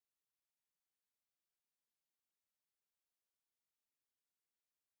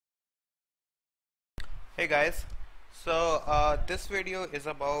Hey guys, this video is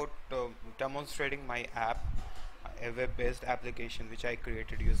about demonstrating my app, a web-based application which I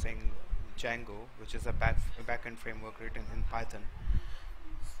created using Django, which is a backend framework written in Python.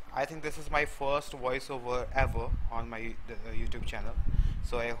 I think this is my first voiceover ever on my YouTube channel,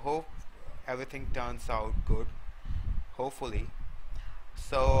 so I hope everything turns out good, hopefully.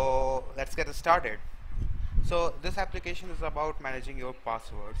 So let's get started. So this application is about managing your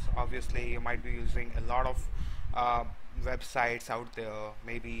passwords. Obviously, you might be using a lot of uh, websites out there,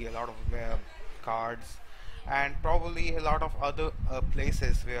 maybe a lot of cards, and probably a lot of other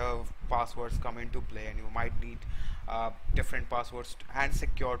places where passwords come into play, and you might need different passwords and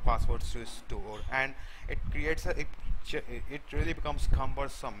secure passwords to store, and it creates it really becomes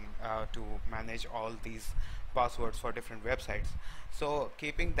cumbersome to manage all these passwords for different websites. So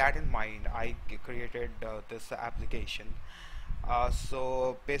keeping that in mind, I created this application.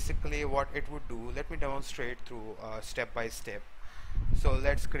 So basically what it would do, let me demonstrate through step by step. So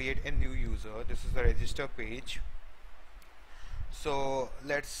let's create a new user. This is the register page. So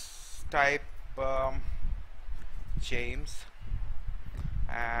let's type James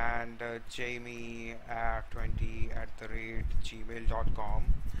and Jamie at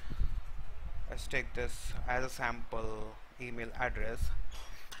 20@gmail.com. Let's take this as a sample email address.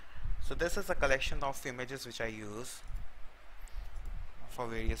 So this is a collection of images which I use for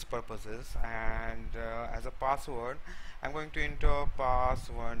various purposes, and as a password I'm going to enter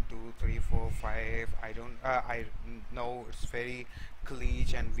pass12345. I know it's very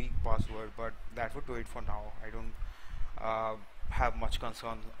kludgy and weak password, but that would do it for now. I don't have much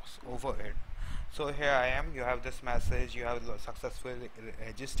concern over it. So here I am. You have this message, you have successfully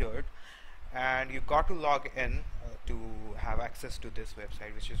registered, and you got to log in to have access to this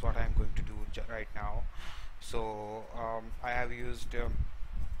website, which is what I'm going to do right now. So I have used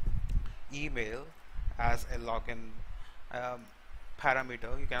email as a login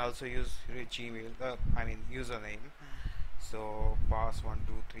parameter. You can also use Gmail, username. So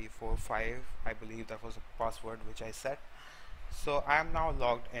pass12345, I believe that was a password which I set. So I am now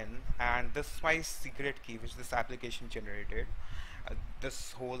logged in, and this is my secret key which this application generated.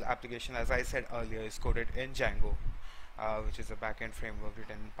 This whole application, as I said earlier, is coded in Django, which is a backend framework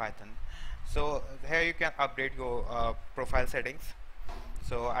written in Python. So here you can update your profile settings.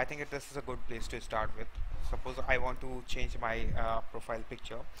 So I think this is a good place to start with. Suppose I want to change my profile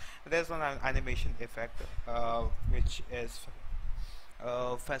picture. There's an animation effect which is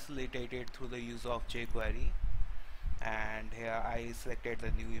facilitated through the use of jQuery, and here I selected the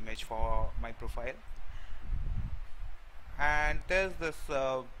new image for my profile. And there's this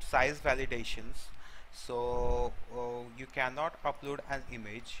size validations. So you cannot upload an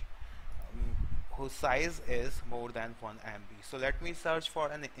image whose size is more than 1 MB. So let me search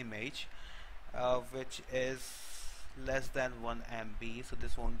for an image which is less than 1 MB. So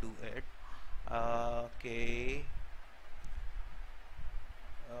this won't do it. Okay.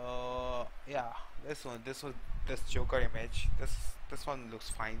 Yeah, this Joker image. This one looks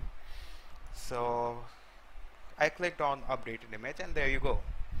fine. So I clicked on updated image, and there you go.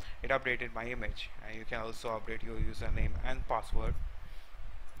 It updated my image, and you can also update your username and password.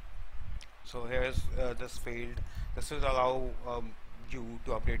 So here's this field. This will allow you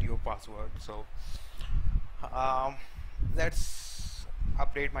to update your password. So let's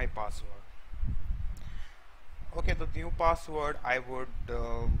update my password. Okay, the new password I would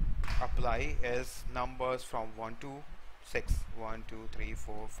apply is numbers from 1 to 6. 1 2 3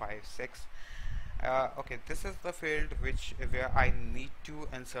 4 5 6. Okay, this is the field where I need to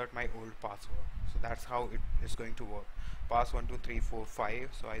insert my old password. So that's how it is going to work. Pass 1 2 3 4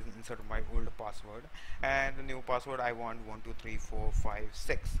 5. So I insert my old password, and the new password I want 1 2 3 4 5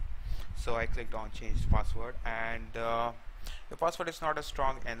 6. So I clicked on change password, and the password is not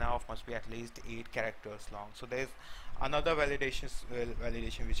strong enough, must be at least 8 characters long. So there's another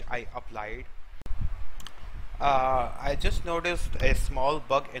validation which I applied. I just noticed a small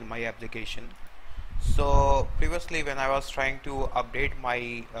bug in my application. So previously when I was trying to update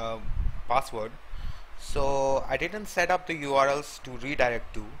my password, so I didn't set up the URLs to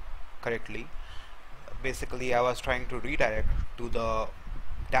redirect to correctly. Basically I was trying to redirect to the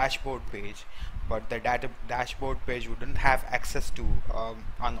dashboard page, but the dashboard page wouldn't have access to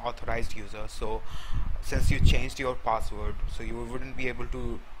unauthorized users. So since you changed your password, so you wouldn't be able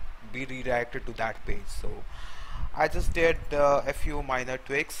to be redirected to that page. So I just did a few minor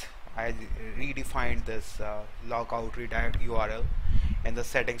tweaks. I redefined this logout redirect URL in the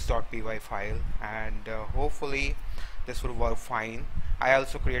settings.py file, and hopefully this will work fine. I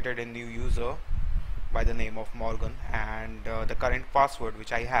also created a new user, by the name of Morgan, and the current password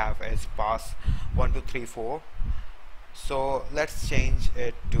which I have is pass1234. So let's change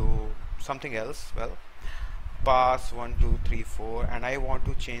it to something else. Well, pass1234, and I want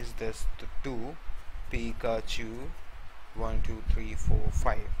to change this to Pikachu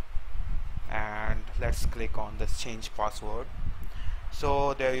 12345, and let's click on this change password.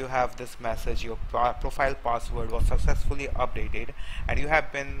 So there you have this message: your profile password was successfully updated and you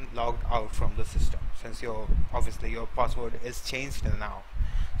have been logged out from the system, since obviously your password is changed now.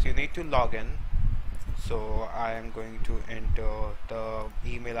 So you need to log in. So I am going to enter the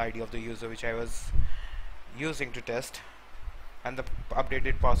email ID of the user which I was using to test, and the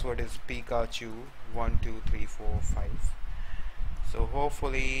updated password is Pikachu 12345. So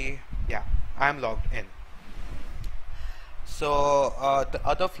hopefully, yeah, I'm logged in. So the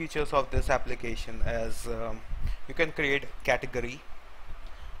other features of this application is you can create category.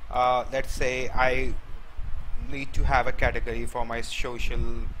 Let's say I need to have a category for my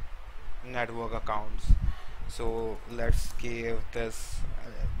social network accounts. So let's give this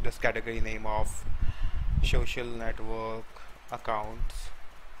category name of social network accounts,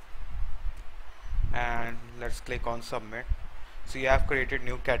 and let's click on submit. So you have created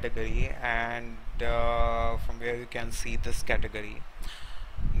new category, and from where you can see this category,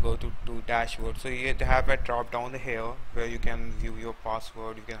 go to dashboard. So you have a drop down here where you can view your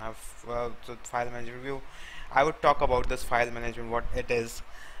password. You can have the file management view. I would talk about this file management, what it is,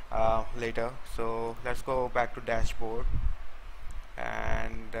 later. So let's go back to dashboard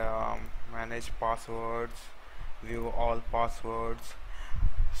and manage passwords, view all passwords.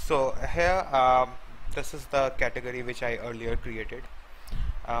 So here this is the category which I earlier created.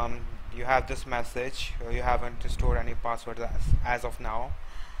 You have this message: you haven't stored any passwords as of now.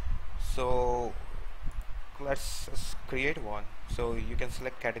 So let's create one. So you can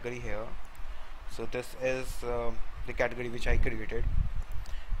select category here. So this is the category which I created.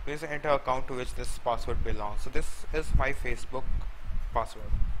 Please enter account to which this password belongs. So this is my Facebook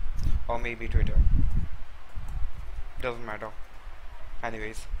password, or maybe Twitter, doesn't matter.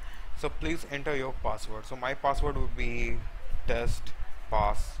 Anyways, so please enter your password. So my password would be test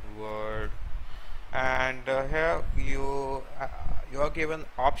password, and here you are given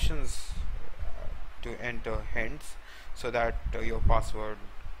options to enter hints so that your password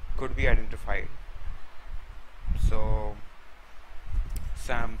could be identified. So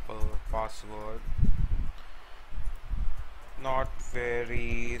sample password, not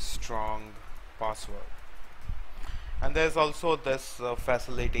very strong password. And there's also this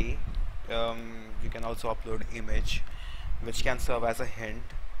facility, you can also upload image which can serve as a hint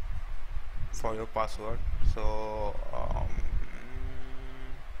for your password. So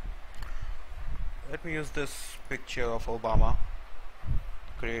let me use this picture of Obama,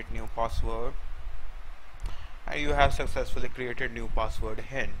 create new password, and you have successfully created new password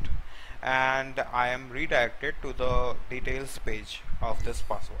hint, and I am redirected to the details page of this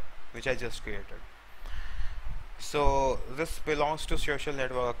password which I just created. So this belongs to social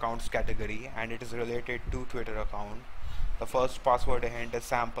network accounts category, and it is related to Twitter account. The first password hint is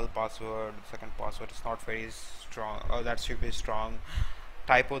sample password. The second password is not very strong. Oh, that should be strong.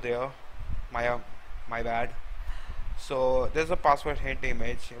 Typo there. My bad. So there's a password hint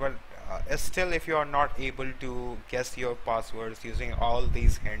image, but still, if you are not able to guess your passwords using all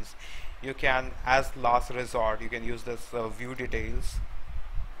these hints, you can, as last resort, you can use this view details.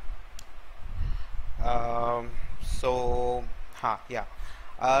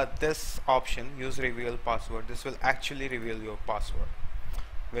 This option, use reveal password, this will actually reveal your password,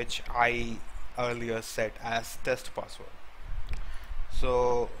 which I earlier set as test password.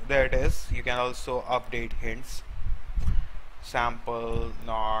 So there it is. You can also update hints. Sample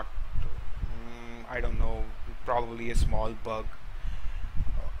not, I don't know, probably a small bug.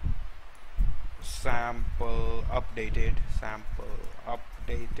 Sample updated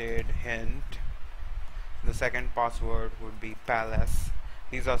hint. The second password would be palace.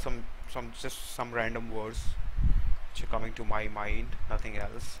 These are just some random words which are coming to my mind, nothing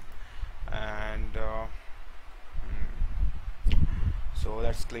else. And so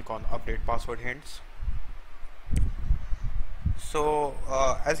let's click on update password hints. So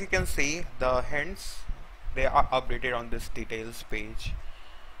as you can see, the hints, they are updated on this details page,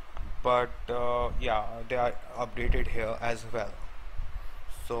 but yeah, they are updated here as well.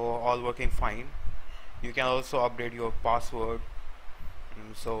 So all working fine. You can also update your password.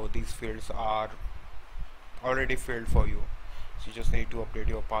 So these fields are already filled for you, so you just need to update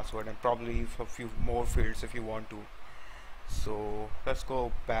your password, and probably a few more fields if you want to. So let's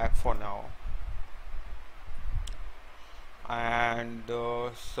go back for now. And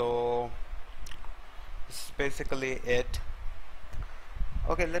so This is basically it.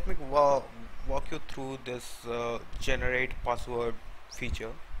 Okay, let me walk you through this generate password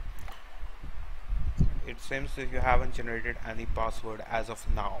feature. It seems that you haven't generated any password as of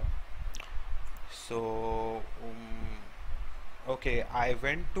now. So okay, I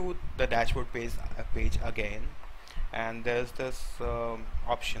went to the dashboard page again, and there's this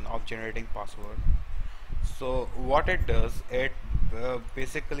option of generating password. So what it does, it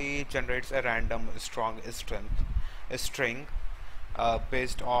basically generates a random string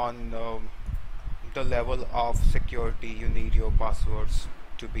based on the level of security you need your passwords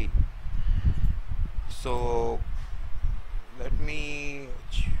to be. So let me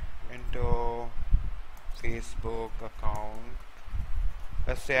enter Facebook account.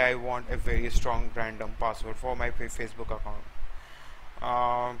 Let's say I want a very strong random password for my Facebook account.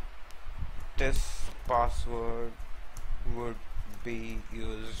 This password would be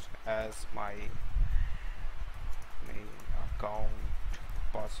used as my main account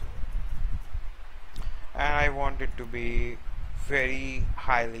password, and I want it to be very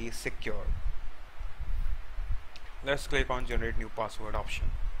highly secure. Let's click on generate new password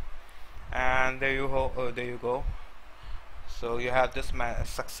option, and there you go. So you have this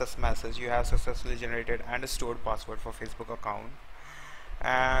success message. You have successfully generated and stored password for Facebook account,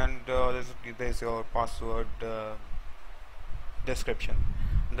 and there's your password description,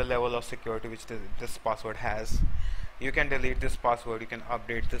 the level of security which this password has. You can delete this password, you can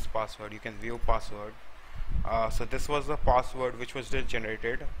update this password, you can view password. So this was the password which was just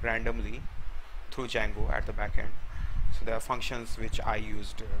generated randomly through Django at the back end. So there are functions which I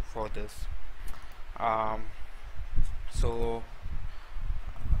used for this. So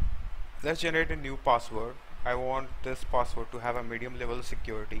let's generate a new password. I want this password to have a medium level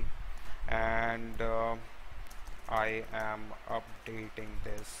security, and I am updating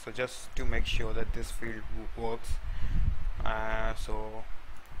this, so just to make sure that this field works. So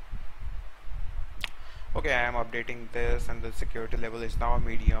okay, I am updating this, and the security level is now a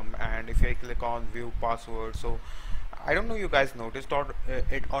medium. And if I click on view password, so I don't know you guys noticed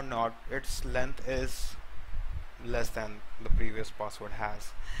it or not, its length is less than the previous password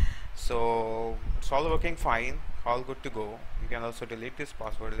has. So it's all working fine, all good to go. You can also delete this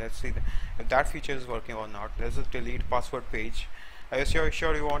password. Let's see if that feature is working or not. There's a delete password page. Are you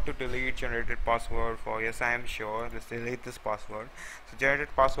sure you want to delete generated password? For yes, I am sure. Let's delete this password. So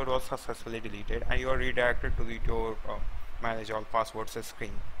generated password was successfully deleted, and you are redirected to your manage all passwords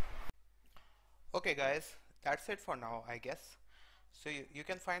screen. Okay guys, that's it for now, I guess. So you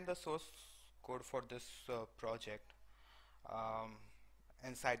can find the source code for this project um,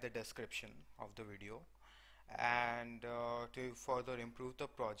 inside the description of the video. And to further improve the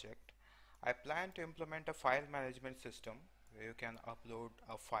project, I plan to implement a file management system where you can upload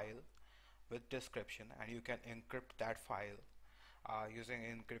a file with description, and you can encrypt that file using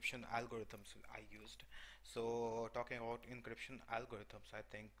encryption algorithms I used. So talking about encryption algorithms, I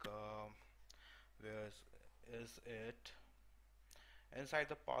think where is it? Inside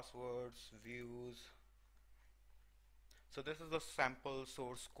the passwords, views. So this is the sample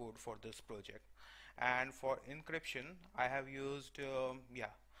source code for this project. And for encryption, I have used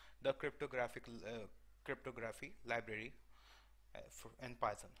the cryptography library in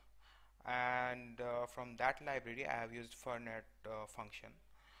Python. And from that library, I have used fernet function.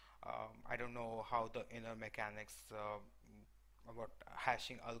 I don't know how the inner mechanics about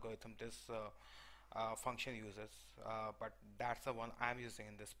hashing algorithm this function uses, but that's the one I'm using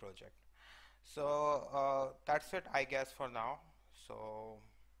in this project. So that's it, I guess, for now. So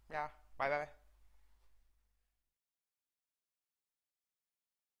yeah, bye bye.